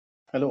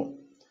Hello,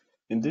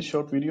 in this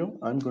short video,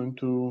 I'm going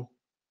to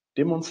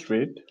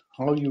demonstrate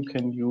how you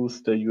can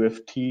use the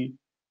UFT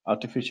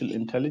artificial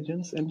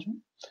intelligence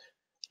engine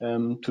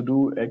to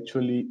do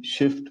actually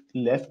shift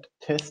left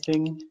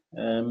testing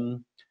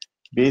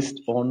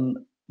based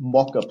on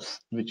mockups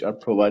which are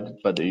provided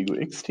by the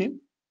UX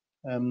team.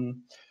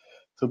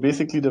 So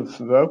basically the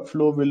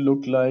workflow will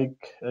look like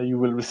you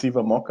will receive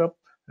a mockup.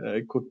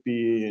 It could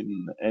be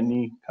in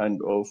any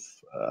kind of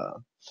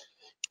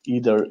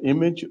either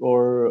image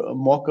or a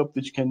mockup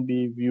which can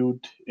be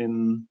viewed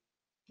in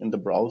the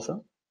browser.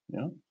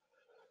 Yeah.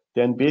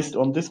 Then based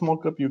on this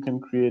mockup, you can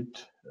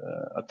create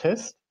a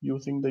test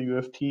using the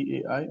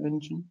UFT AI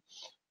engine.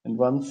 And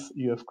once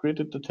you have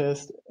created the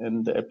test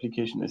and the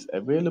application is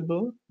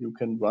available, you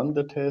can run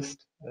the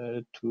test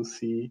to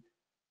see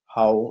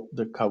how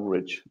the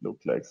coverage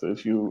looked like. So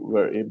if you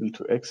were able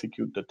to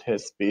execute the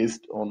test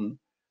based on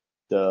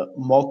the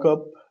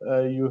mockup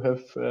you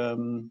have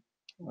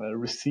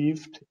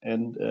received,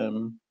 and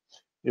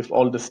if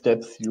all the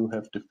steps you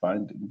have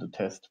defined in the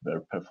test were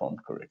performed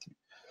correctly.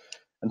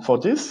 And for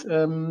this,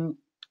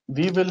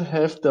 we will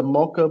have the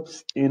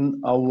mockups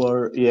in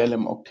our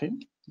ALM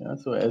Octane. Yeah,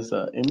 so as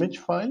an image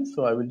file.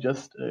 So I will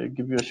just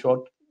give you a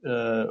short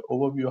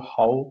overview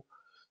how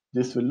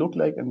this will look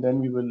like, and then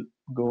we will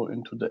go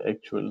into the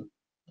actual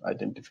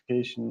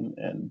identification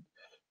and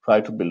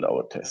try to build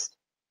our test.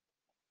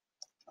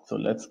 So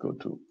let's go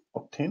to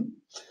Octane.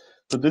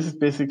 So this is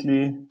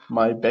basically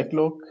my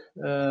backlog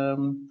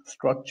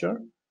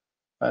structure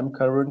I'm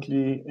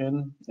currently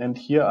in. And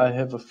here I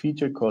have a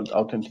feature called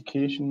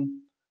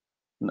authentication.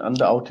 And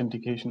under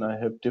authentication, I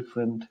have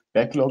different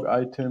backlog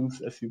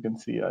items. As you can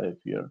see, I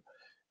have here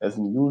as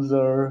a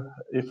user,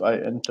 if I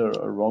enter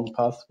a wrong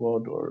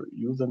password or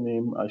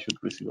username, I should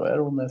receive an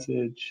error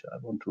message. I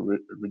want to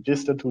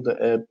register to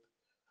the app.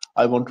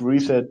 I want to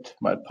reset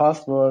my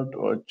password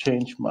or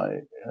change my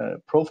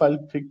profile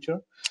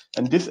picture.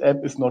 And this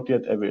app is not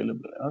yet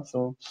available.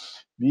 So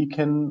we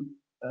can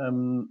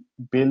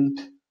build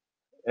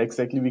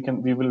exactly,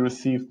 we will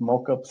receive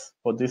mockups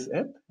for this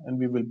app, and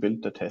we will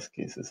build the test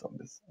cases on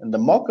this. And the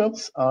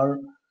mockups are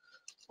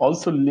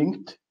also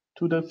linked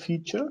to the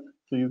feature.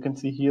 So you can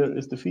see here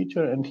is the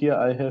feature, and here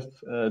I have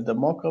the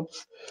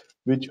mockups,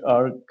 which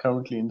are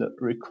currently in the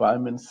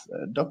requirements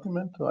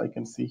document. So I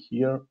can see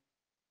here,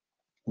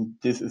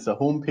 this is a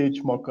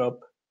homepage mockup,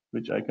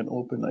 which I can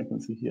open. I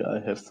can see here I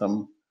have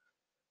some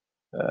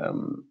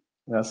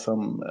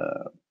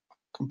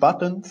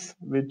buttons,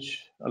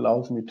 which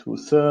allows me to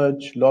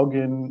search, log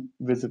in,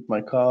 visit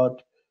my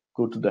card,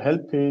 go to the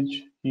help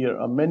page. Here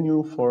a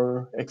menu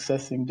for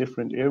accessing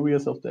different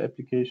areas of the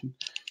application.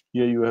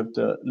 Here you have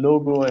the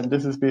logo, and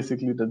this is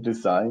basically the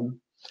design.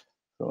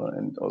 So,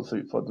 and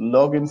also for the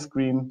login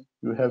screen,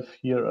 you have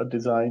here a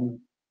design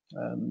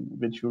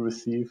which you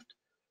received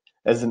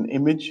as an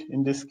image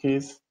in this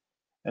case.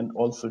 And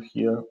also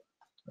here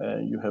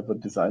you have a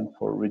design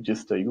for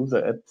register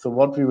user app. So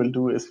what we will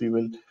do is we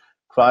will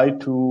try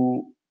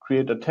to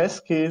create a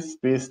test case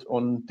based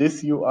on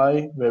this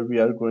UI, where we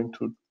are going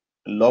to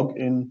log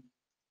in,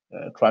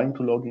 trying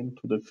to log in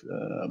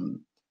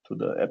to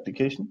the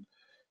application.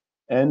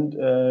 And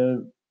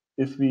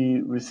if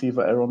we receive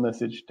an error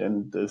message,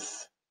 then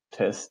this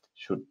test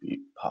should be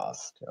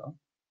passed. Yeah?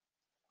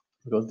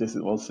 Because this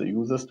is also a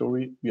user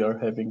story we are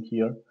having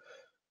here.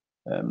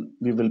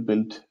 We will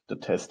build the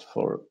test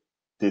for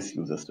this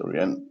user story.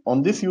 And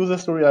on this user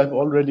story, I've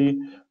already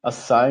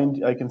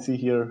assigned, I can see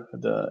here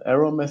the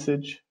error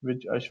message,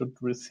 which I should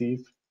receive.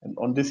 And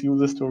on this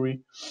user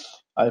story,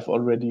 I've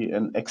already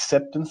an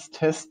acceptance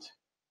test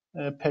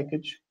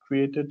package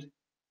created,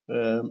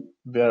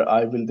 where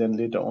I will then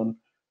later on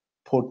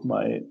put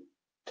my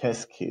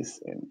test case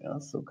in. Yeah?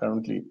 So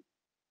currently,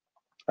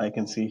 I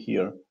can see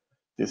here,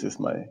 this is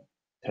my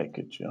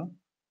package. Yeah?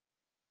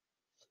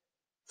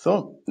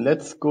 So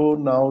let's go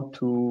now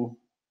to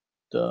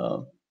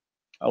the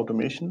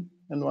automation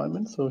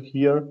environment. So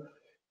here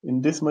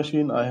in this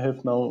machine, I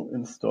have now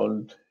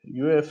installed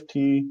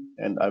UFT,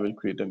 and I will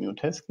create a new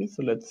test case.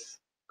 So let's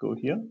go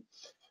here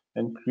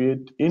and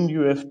create in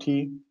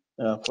UFT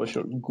for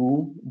sure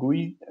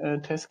GUI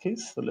test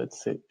case. So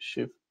let's say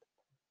shift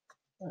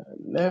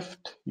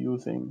left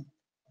using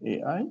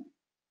AI.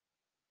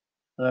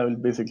 And I will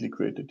basically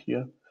create it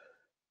here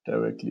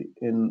directly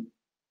in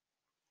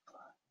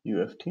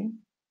UFT.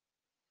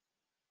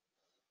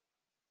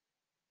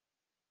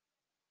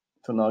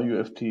 So now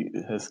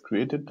UFT has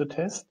created the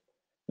test.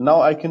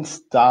 Now I can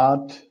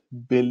start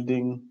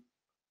building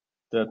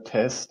the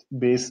test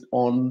based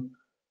on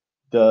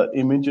the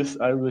images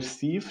I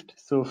received.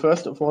 So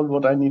first of all,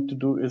 what I need to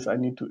do is I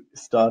need to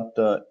start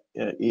the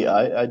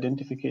AI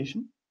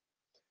identification.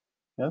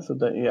 Yeah, so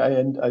the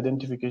AI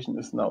identification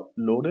is now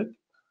loaded.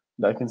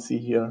 And I can see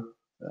here,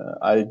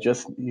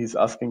 he's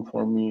asking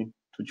for me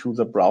to choose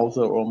a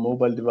browser or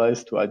mobile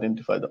device to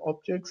identify the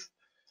objects.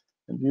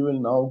 And we will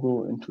now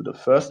go into the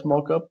first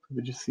mockup,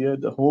 which is here,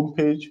 the home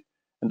page.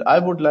 And I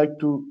would like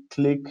to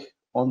click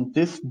on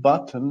this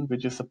button,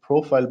 which is a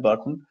profile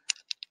button,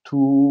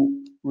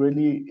 to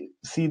really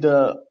see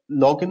the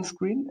login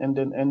screen and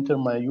then enter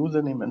my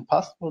username and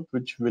password,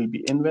 which will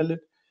be invalid,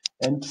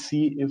 and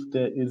see if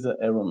there is an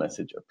error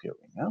message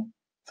appearing. Yeah?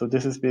 So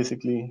this is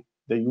basically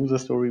the user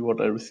story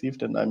what I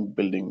received, and I'm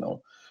building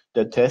now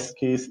the test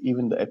case.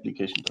 Even the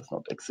application does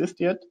not exist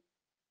yet.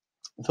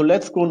 So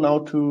let's go now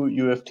to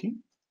UFT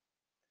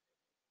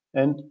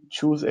and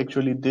choose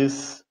actually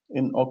this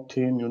in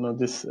Octane,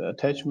 this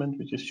attachment,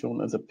 which is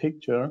shown as a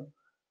picture.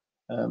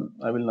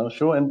 I will now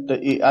show, and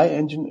the AI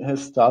engine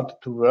has started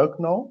to work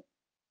now,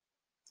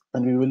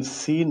 and we will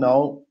see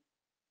now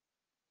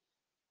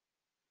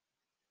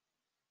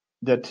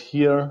that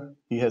here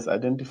he has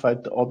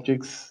identified the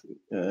objects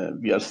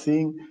we are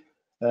seeing.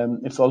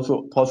 It's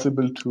also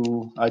possible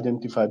to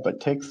identify by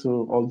text,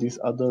 so all these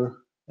other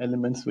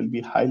elements will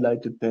be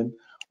highlighted then.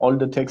 All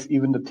the text,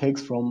 even the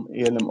text from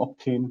ALM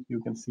Octane, you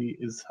can see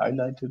is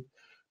highlighted.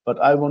 But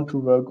I want to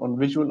work on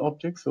visual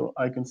objects, so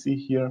I can see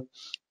here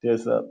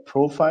there's a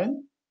profile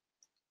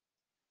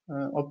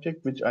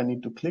object which I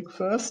need to click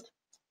first.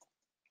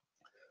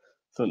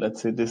 So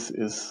let's say this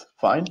is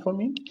fine for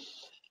me.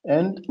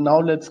 And now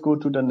let's go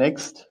to the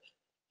next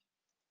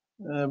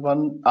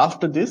one.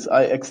 After this,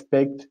 I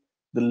expect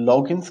the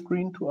login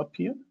screen to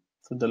appear.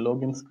 So the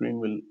login screen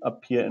will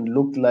appear and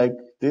look like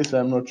this.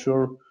 I'm not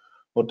sure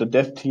what the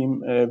dev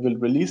team will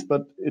release,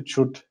 but it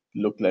should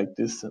look like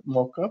this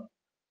mockup.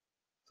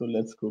 So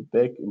let's go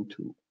back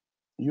into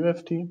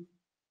UFT,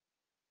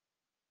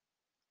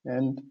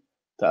 and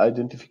the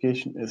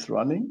identification is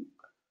running.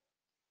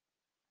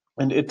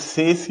 And it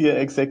says here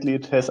exactly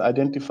it has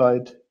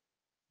identified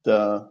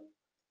the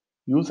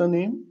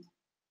username.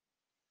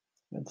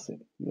 Let's see,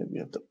 here we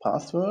have the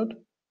password.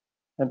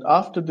 And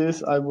after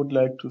this, I would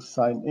like to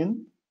sign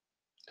in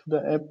to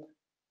the app.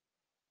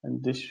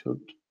 And this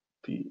should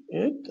be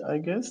it, I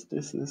guess.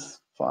 This is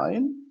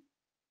fine.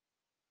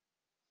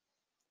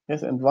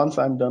 Yes, and once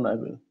I'm done, I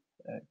will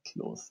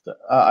close the.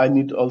 I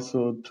need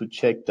also to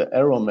check the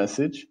error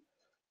message.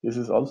 This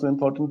is also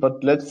important,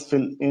 but let's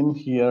fill in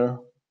here.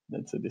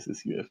 Let's say this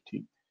is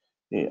UFT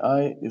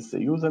AI is the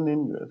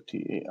username,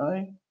 UFT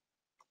AI.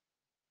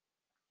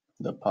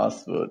 The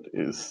password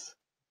is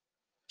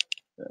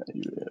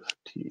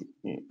UFT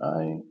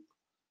AI.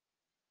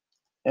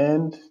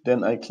 And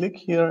then I click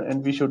here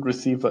and we should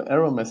receive an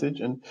error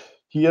message. And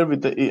here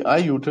with the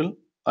AI util,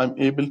 I'm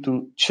able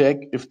to check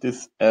if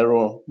this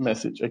error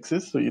message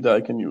exists. So either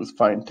I can use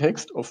find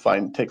text or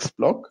find text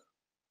block.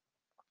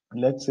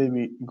 Let's say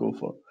we go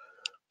for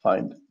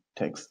find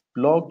text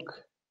block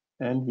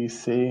and we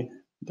say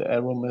the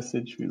error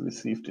message we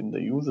received in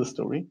the user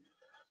story.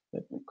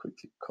 Let me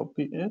quickly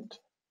copy it.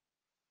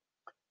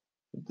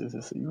 This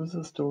is a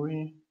user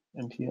story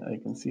and here I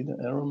can see the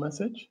error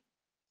message.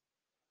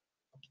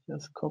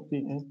 Just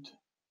copy it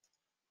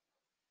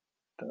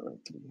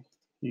directly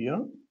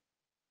here.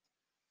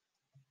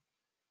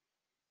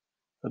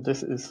 So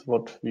this is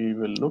what we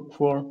will look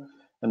for.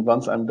 And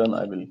once I'm done,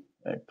 I will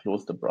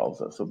close the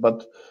browser. So,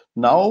 but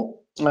now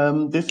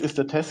this is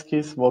the test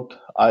case what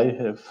I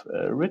have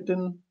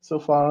written so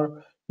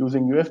far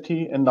using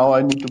UFT. And now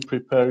I need to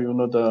prepare,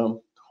 the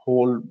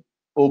whole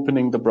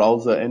opening the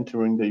browser,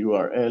 entering the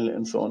URL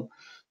and so on.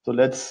 So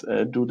let's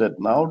do that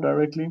now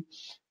directly.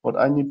 What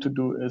I need to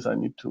do is I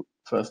need to,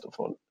 first of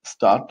all,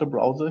 start the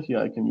browser. Here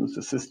I can use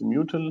the system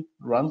util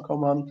run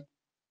command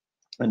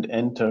and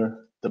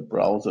enter the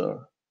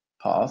browser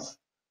path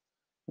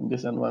in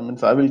this environment.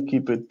 So I will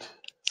keep it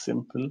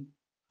simple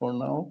for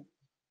now,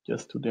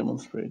 just to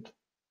demonstrate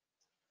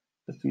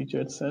the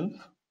feature itself.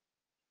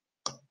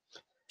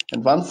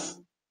 And once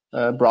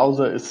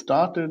browser is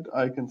started,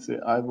 I can say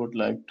I would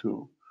like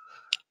to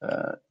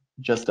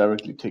just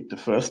directly take the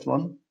first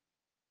one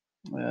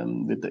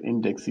with the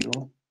index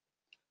 0.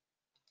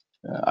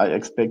 I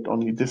expect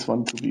only this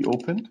one to be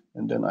opened,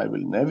 and then I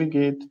will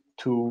navigate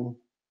to,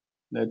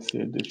 let's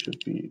say this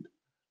should be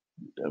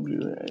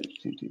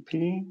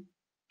HTTP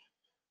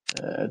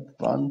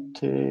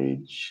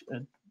advantage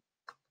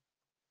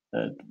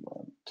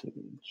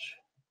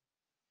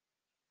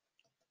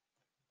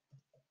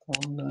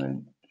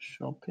online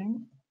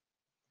shopping.com.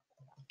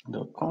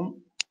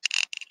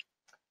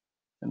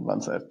 And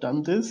once I've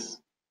done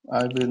this,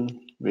 I will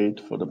wait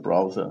for the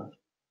browser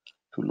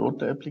to load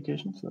the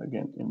application. So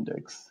again,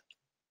 index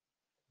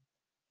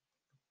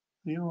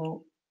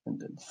 0 and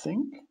then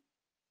sync.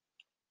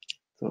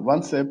 So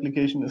once the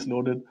application is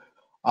loaded,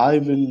 I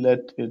will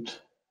let it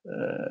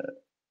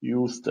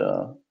use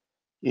the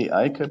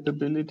AI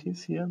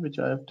capabilities here, which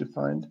I have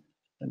defined.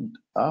 And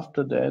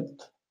after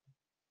that,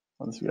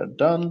 once we are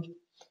done,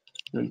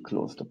 we'll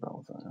close the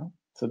browser. Yeah?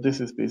 So this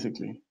is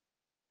basically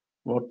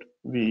what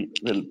we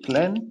will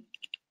plan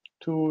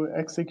to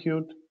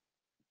execute.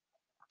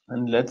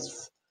 And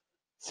let's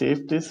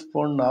save this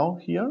for now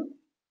here.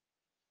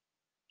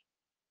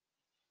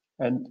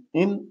 And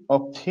in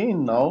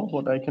Octane now,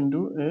 what I can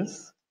do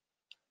is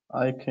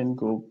I can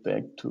go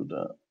back to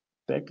the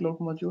backlog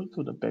module,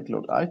 to the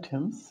backlog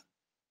items.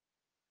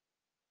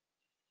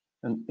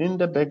 And in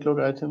the backlog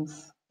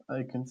items,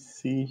 I can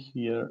see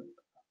here,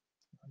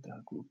 they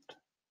are grouped.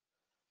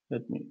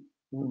 Let me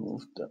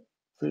remove the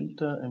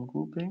filter and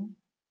grouping,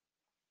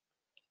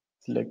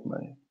 select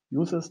my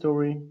user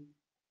story.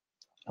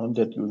 On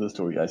that user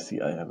story, I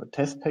see I have a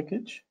test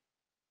package.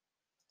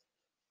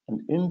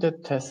 And in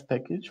that test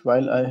package,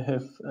 while I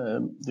have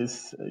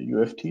this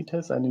UFT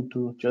test, I need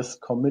to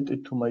just commit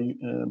it to my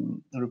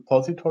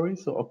repository.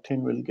 So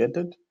Octane will get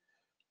it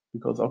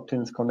because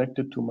Octane is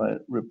connected to my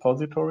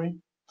repository.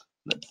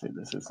 Let's say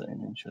this is an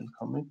initial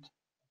commit.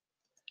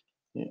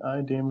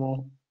 AI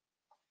demo.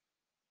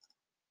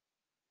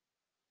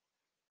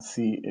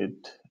 See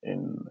it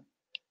in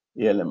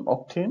ALM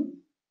Octane.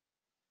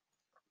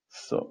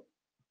 So,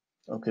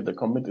 okay, the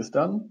commit is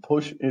done.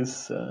 Push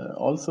is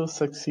also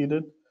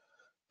succeeded.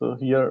 So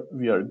here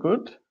we are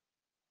good.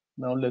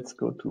 Now let's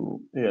go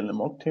to ALM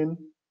Octane.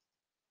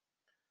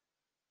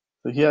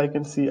 So here I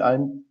can see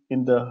I'm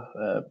in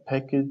the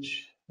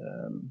package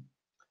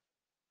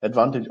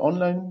Advantage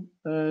Online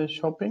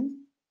shopping.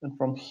 And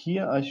from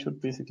here, I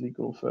should basically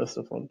go first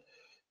of all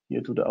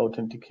here to the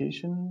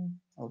authentication.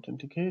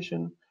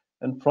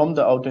 And from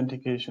the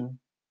authentication,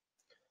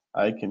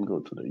 I can go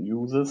to the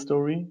user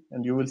story,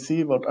 and you will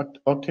see what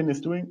Octane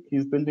is doing.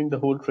 He's building the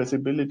whole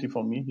traceability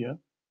for me here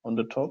on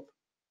the top.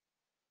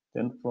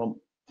 Then from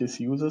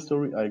this user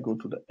story, I go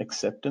to the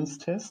acceptance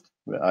test,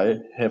 where I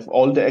have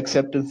all the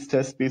acceptance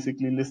tests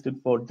basically listed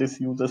for this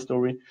user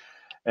story.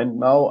 And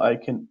now I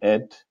can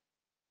add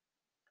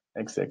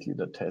exactly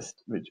the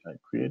test which I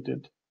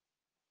created.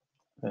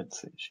 Let's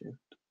say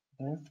shift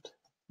left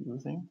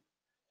using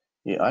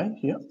AI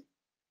here.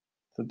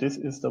 So this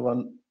is the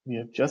one we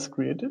have just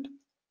created.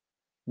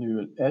 We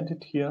will add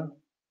it here.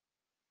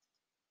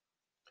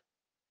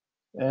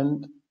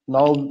 And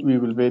now we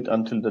will wait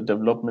until the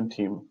development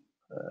team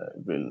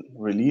will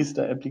release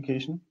the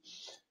application.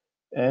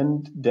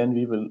 And then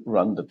we will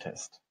run the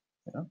test.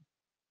 Yeah.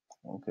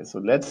 Okay, so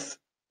let's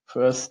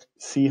first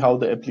see how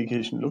the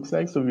application looks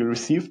like. So we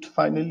received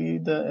finally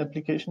the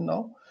application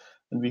now,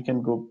 and we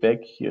can go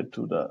back here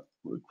to the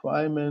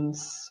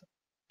requirements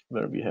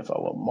where we have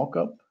our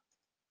mockup.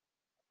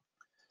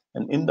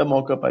 And in the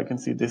mockup, I can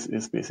see this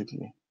is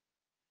basically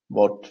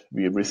what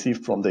we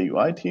received from the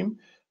UI team.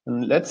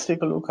 And let's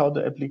take a look how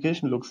the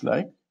application looks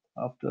like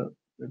after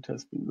it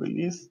has been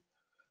released.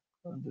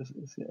 This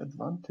is the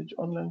Advantage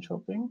Online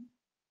Shopping.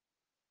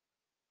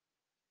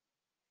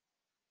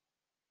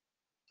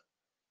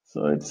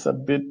 So it's a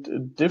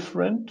bit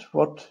different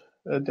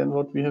than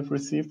what we have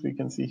received. We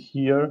can see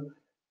here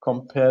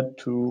compared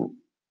to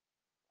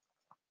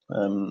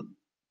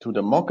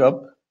the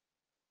mockup,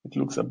 it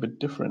looks a bit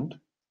different.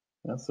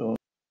 Yeah, so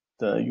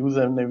the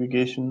user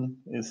navigation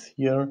is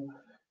here,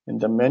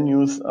 and the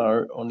menus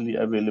are only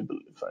available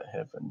if I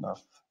have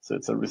enough. So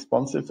it's a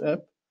responsive app.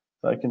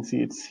 So I can see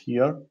it's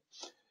here.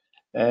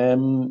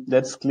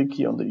 Let's click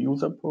here on the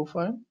user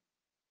profile.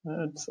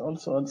 It's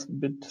also a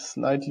bit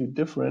slightly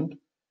different.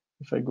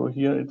 If I go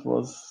here, it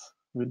was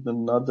with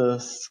another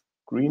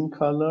screen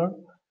color,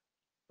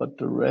 but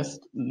the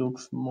rest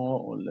looks more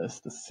or less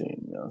the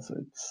same. Yeah, so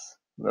it's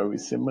very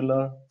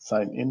similar.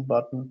 Sign in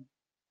button.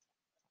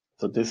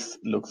 So this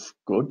looks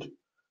good,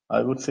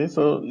 I would say.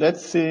 So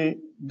let's say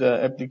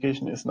the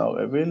application is now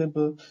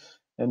available,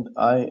 and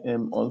I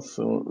am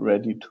also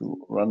ready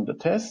to run the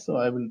test. So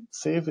I will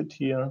save it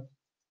here.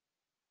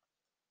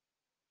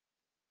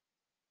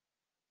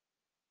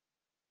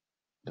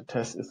 The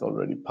test is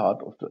already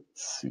part of the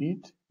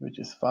suite, which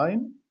is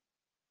fine.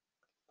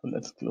 So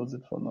let's close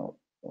it for now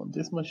on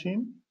this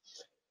machine.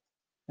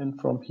 And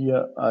from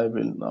here, I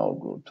will now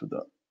go to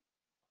the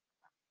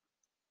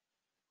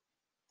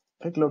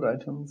backlog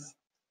items,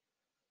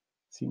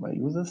 see my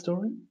user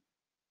story,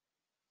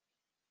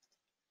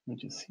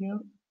 which is here.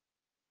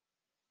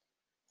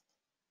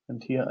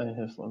 And here I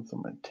have also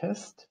my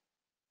test.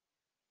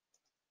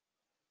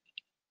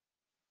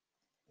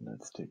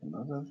 Let's take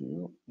another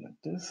view like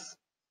this.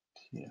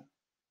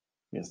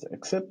 Here's the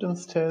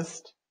acceptance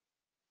test.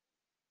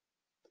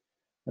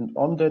 And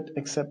on that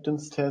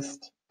acceptance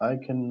test, I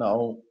can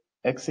now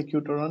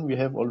execute a run. We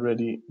have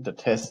already the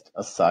test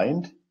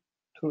assigned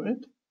to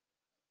it.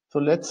 So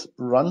let's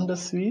run the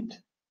suite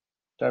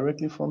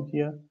directly from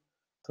here.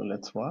 So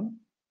let's run.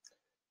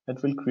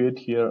 It will create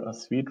here a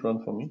suite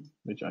run for me,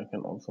 which I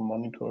can also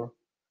monitor.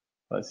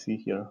 I see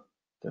here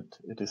that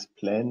it is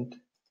planned.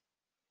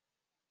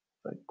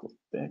 If I go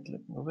back,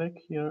 let me go back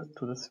here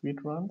to the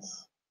suite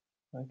runs.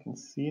 I can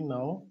see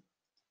now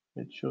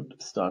it should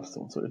start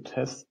soon. So it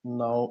has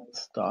now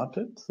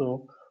started.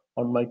 So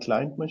on my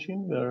client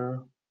machine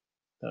where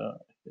the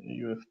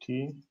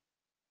UFT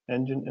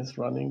engine is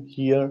running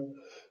here,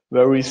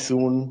 very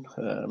soon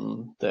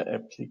the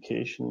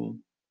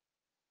application,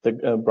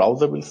 the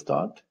browser will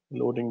start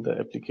loading the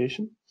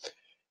application.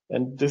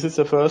 And this is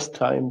the first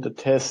time the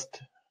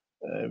test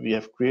we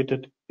have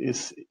created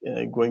is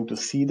going to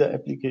see the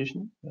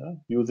application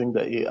using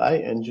the AI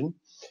engine.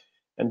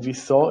 And we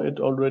saw it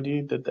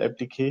already that the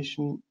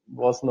application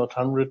was not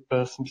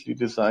 100%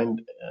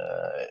 designed,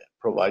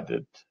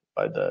 provided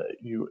by the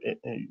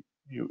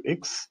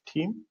UX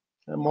team,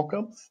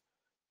 Mockups.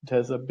 It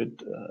has a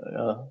bit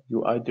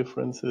UI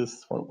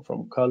differences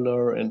from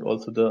color, and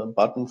also the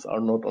buttons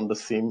are not on the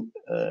same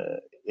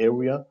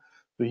area.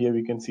 So here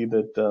we can see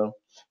that the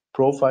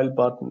profile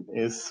button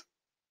is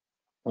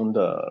on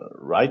the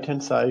right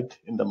hand side.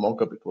 In the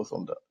mockup it was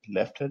on the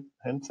left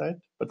hand side,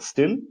 but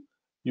still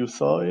you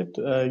saw it.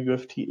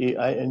 UFT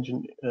AI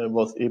engine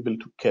was able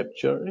to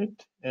capture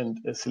it and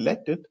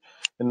select it,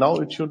 and now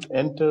it should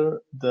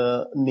enter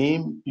the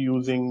name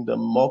using the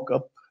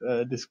mockup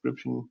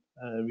description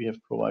we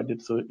have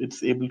provided. So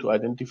it's able to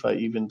identify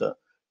even the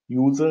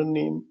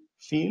username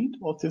field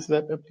of this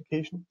web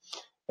application.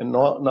 And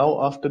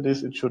now after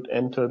this, it should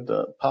enter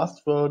the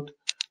password,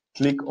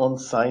 click on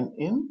sign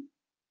in,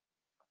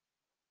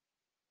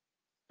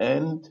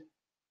 and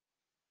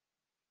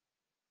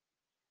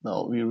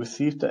now we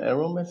received the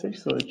error message,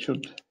 so it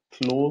should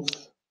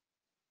close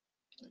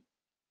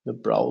the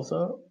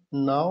browser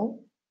now.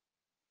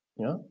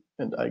 Yeah,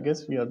 and I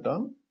guess we are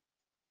done.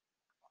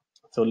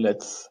 So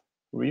let's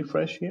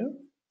refresh here.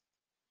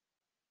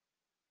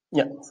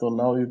 Yeah, so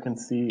now you can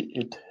see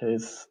it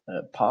has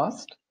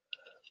passed.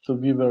 So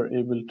we were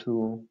able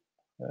to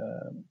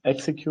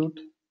execute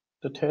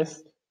the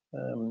test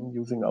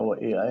using our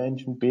AI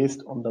engine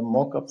based on the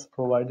mockups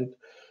provided.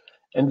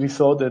 And we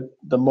saw that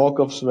the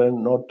mockups were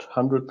not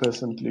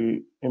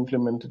 100%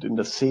 implemented in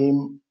the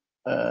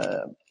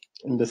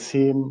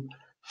same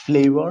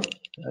flavor.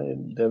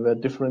 There were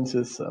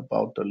differences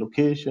about the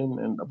location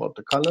and about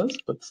the colors,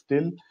 but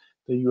still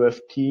the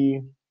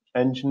UFT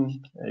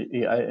engine,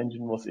 AI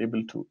engine, was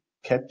able to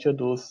capture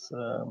those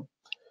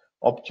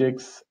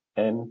objects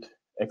and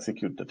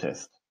execute the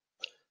test.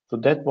 So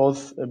that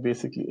was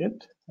basically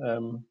it.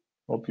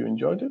 Hope you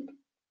enjoyed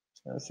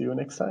it. See you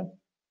next time.